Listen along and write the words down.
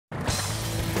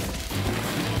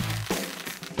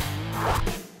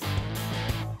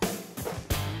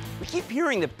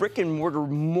hearing that brick and mortar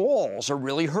malls are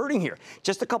really hurting here.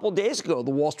 Just a couple days ago,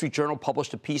 the Wall Street Journal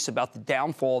published a piece about the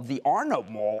downfall of the Arno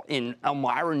Mall in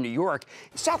Elmira, New York,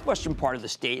 southwestern part of the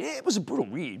state. It was a brutal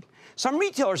read. Some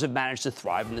retailers have managed to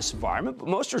thrive in this environment, but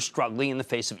most are struggling in the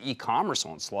face of e-commerce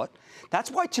onslaught. That's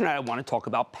why tonight I want to talk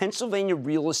about Pennsylvania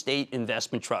Real Estate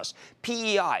Investment Trust,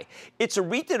 PEI. It's a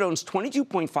REIT that owns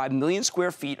 22.5 million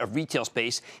square feet of retail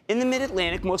space in the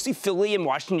mid-Atlantic, mostly Philly and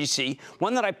Washington, D.C.,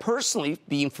 one that I personally,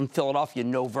 being from Philadelphia,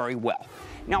 know very well.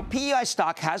 Now, PEI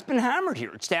stock has been hammered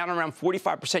here. It's down around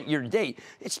 45% year to date.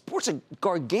 It supports a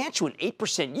gargantuan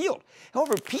 8% yield.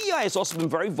 However, PEI has also been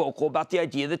very vocal about the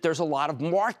idea that there's a lot of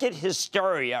market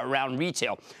hysteria around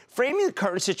retail, framing the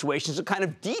current situation as a kind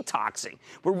of detoxing,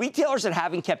 where retailers that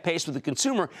haven't kept pace with the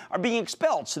consumer are being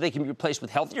expelled so they can be replaced with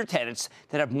healthier tenants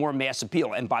that have more mass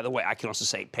appeal. And by the way, I can also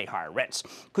say pay higher rents.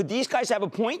 Could these guys have a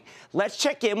point? Let's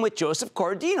check in with Joseph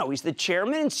Cordino. He's the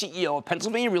chairman and CEO of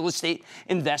Pennsylvania Real Estate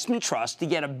Investment Trust to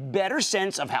get a better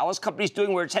sense of how his company's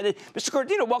doing, where it's headed. Mr.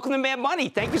 Cordino, welcome to Mad Money.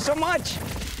 Thank you so much.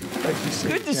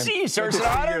 Good to see you, sir. It's an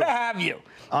honor to have you.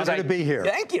 Honor to be here.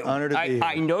 Thank you. Honor to be here.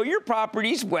 I know your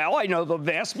properties well. I know the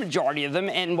vast majority of them.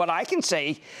 And what I can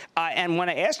say, and when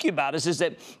I ask you about is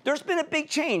that there's been a big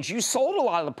change. You sold a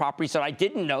lot of the properties that I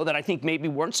didn't know that I think maybe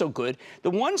weren't so good.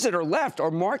 The ones that are left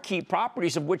are marquee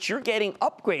properties of which you're getting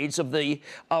upgrades of the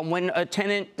when a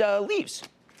tenant leaves.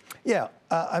 Yeah.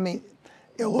 I mean,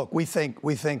 look, we think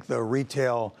the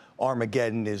retail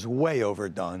Armageddon is way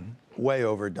overdone.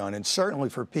 And certainly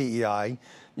for PEI,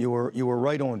 you were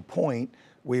right on point.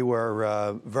 We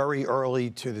were very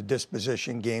early to the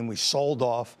disposition game. We sold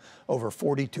off over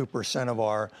 42%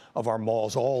 of our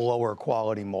malls, all lower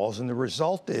quality malls. And the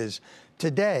result is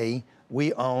today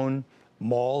we own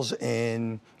malls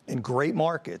in great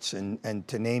markets. And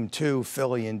to name two,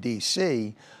 Philly and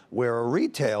DC, where a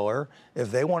retailer, if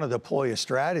they want to deploy a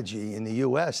strategy in the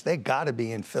U.S., they got to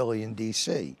be in Philly and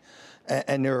DC.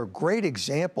 And there are great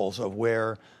examples of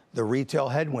where the retail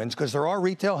headwinds, because there are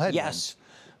retail headwinds.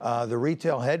 Yes. The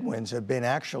retail headwinds have been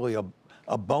actually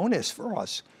a bonus for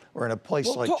us. We're in a place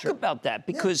like... Well, talk about that,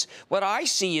 because what I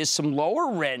see is some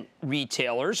lower rent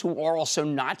retailers who are also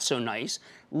not so nice,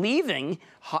 leaving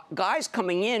guys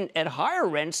coming in at higher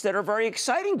rents that are very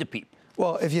exciting to people.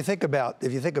 Well, if you think about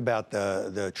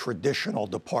the traditional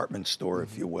department store,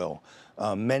 if you will,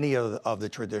 many of the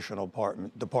traditional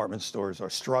department stores are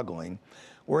struggling.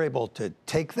 We're able to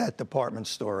take that department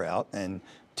store out and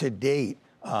to date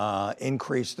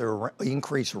increase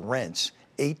rents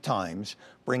 8 times,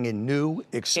 bring in new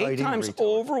exciting 8 times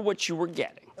retailers. Over what you were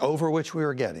getting. Over which we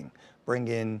were getting. Bring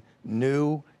in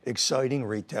new exciting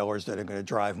retailers that are going to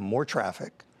drive more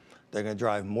traffic. They're going to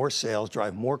drive more sales,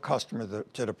 drive more customers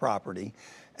to the property,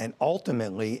 and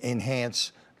ultimately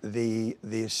enhance the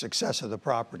success of the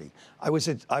property. I was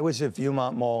at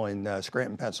Viewmont Mall in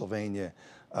Scranton, Pennsylvania,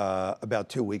 about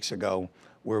 2 weeks ago,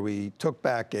 where we took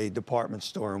back a department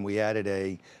store and we added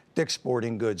a Dick's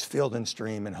Sporting Goods, Field &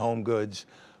 Stream, and Home Goods.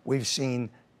 We've seen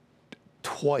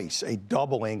twice a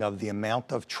doubling of the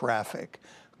amount of traffic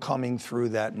coming through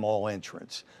that mall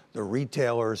entrance. The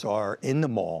retailers are in the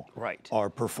mall, are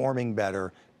performing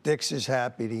better. Dick's is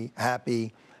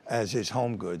happy, as is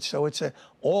Home Goods. So it's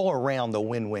all around the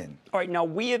win-win. All right, now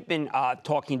we have been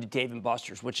talking to Dave &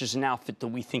 Buster's, which is an outfit that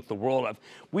we think the world of.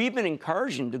 We've been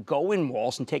encouraging to go in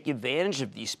malls and take advantage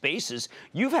of these spaces.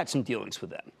 You've had some dealings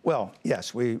with them. Well,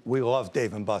 yes, we love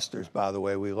Dave & Buster's, by the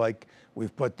way.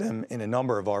 We've put them in a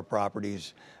number of our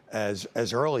properties as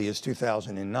early as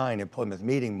 2009 at Plymouth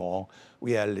Meeting Mall.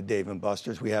 We added a Dave &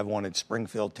 Buster's. We have one at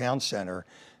Springfield Town Center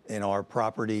in our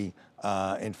property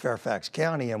in Fairfax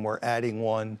County, and we're adding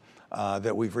one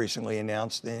that we've recently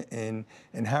announced in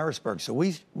Harrisburg. So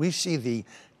we see the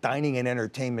dining and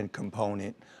entertainment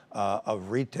component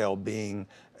of retail being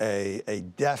a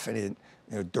definite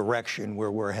direction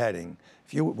where we're heading.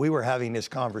 We were having this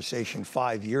conversation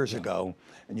 5 years ago,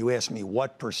 and you asked me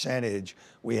what percentage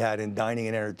we had in dining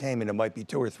and entertainment, it might be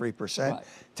 2 or 3%. Right.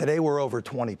 Today, we're over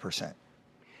 20%.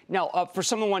 Now, for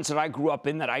some of the ones that I grew up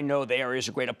in that I know the areas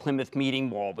are great, a Plymouth Meeting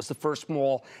Mall was the first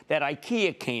mall that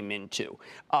IKEA came into.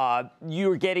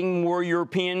 You're getting more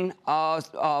European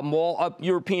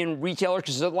European retailers,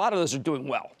 because a lot of those are doing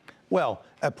well. Well,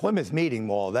 at Plymouth Meeting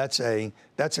Mall, that's a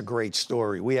great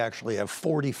story. We actually have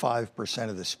 45%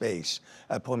 of the space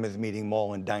at Plymouth Meeting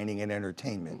Mall in dining and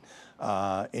entertainment.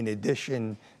 In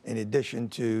addition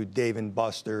to Dave &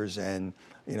 Buster's and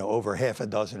over half a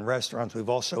dozen restaurants, we've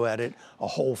also added a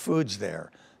Whole Foods there.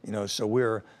 So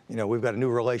we've got a new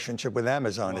relationship with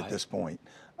Amazon at this point.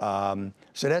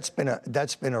 So that's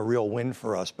been a real win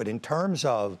for us. But in terms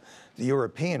of the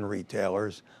European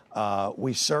retailers,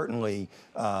 we certainly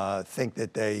think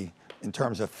that they, in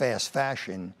terms of fast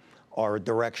fashion, are a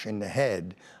direction to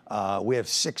head. We have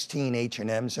 16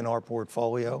 H&Ms in our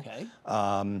portfolio.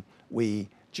 Okay. We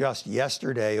just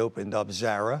yesterday opened up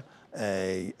Zara,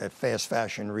 a fast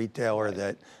fashion retailer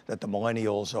that the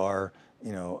millennials are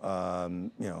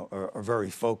are very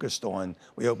focused on.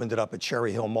 We opened it up at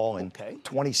Cherry Hill Mall in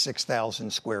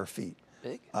 26,000 square feet.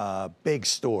 Big. Big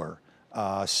store.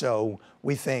 So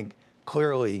we think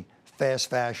clearly fast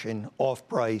fashion,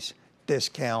 off-price,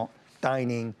 discount,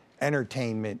 dining,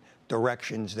 entertainment,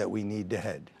 directions that we need to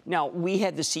head. Now, we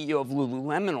had the CEO of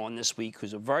Lululemon on this week,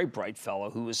 who's a very bright fellow,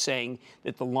 who was saying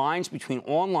that the lines between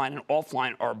online and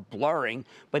offline are blurring,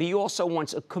 but he also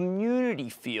wants a community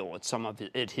feel at some of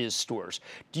his stores.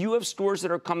 Do you have stores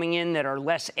that are coming in that are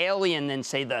less alien than,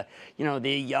 say, the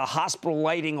hospital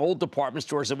lighting old department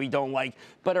stores that we don't like,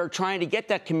 but are trying to get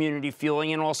that community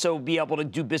feeling and also be able to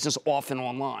do business off and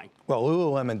online? Well,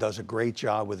 Lululemon does a great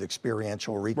job with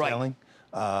experiential retailing. Right.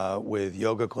 With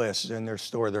yoga classes in their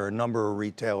store. There are a number of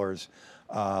retailers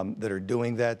that are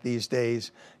doing that these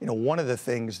days. One of the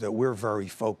things that we're very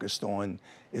focused on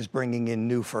is bringing in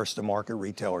new first-to-market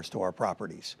retailers to our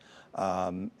properties.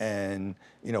 And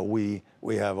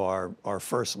we have our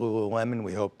first Lululemon.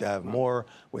 We hope to have more.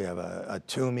 We have a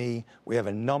Tumi. We have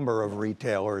a number of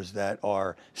retailers that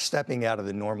are stepping out of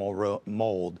the normal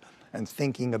mold and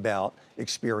thinking about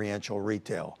experiential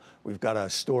retail. We've got a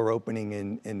store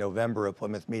opening in November at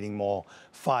Plymouth Meeting Mall,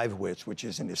 5 which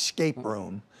is an escape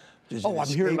room. Oh, I'm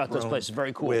hearing about those places.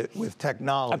 Very cool. With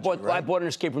technology. I bought an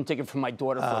escape room ticket for my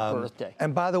daughter for her birthday.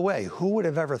 And by the way, who would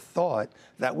have ever thought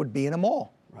that would be in a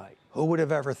mall? Right. Who would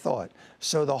have ever thought?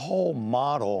 So the whole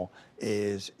model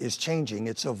is changing.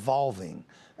 It's evolving.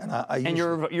 And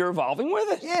you're evolving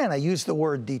with it? Yeah, and I use the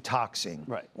word detoxing.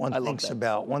 Right. One thinks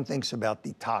about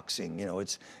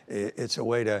detoxing. It's a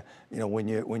way to,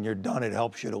 when you're done, it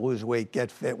helps you to lose weight,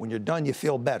 get fit. When you're done, you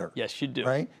feel better. Yes, you do.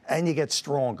 Right? And you get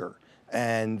stronger.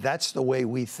 And that's the way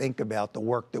we think about the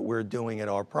work that we're doing at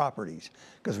our properties,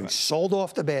 because we've sold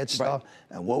off the bad stuff,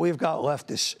 and what we've got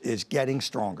left is getting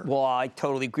stronger. Well, I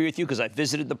totally agree with you, because I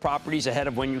visited the properties ahead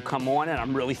of when you come on, and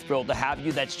I'm really thrilled to have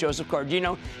you. That's Joseph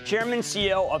Cardino, Chairman and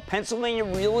CEO of Pennsylvania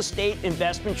Real Estate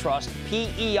Investment Trust,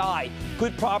 PEI.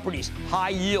 Good properties,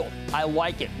 high yield. I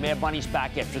like it. Mad Money's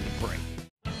back after the break.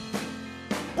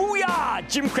 Booyah!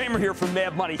 Jim Cramer here from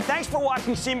Mad Money. Thanks for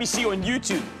watching CNBC on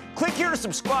YouTube. Click here to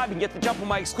subscribe and get the jump on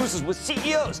my exclusives with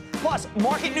CEOs, plus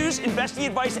market news, investing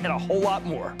advice, and a whole lot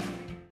more.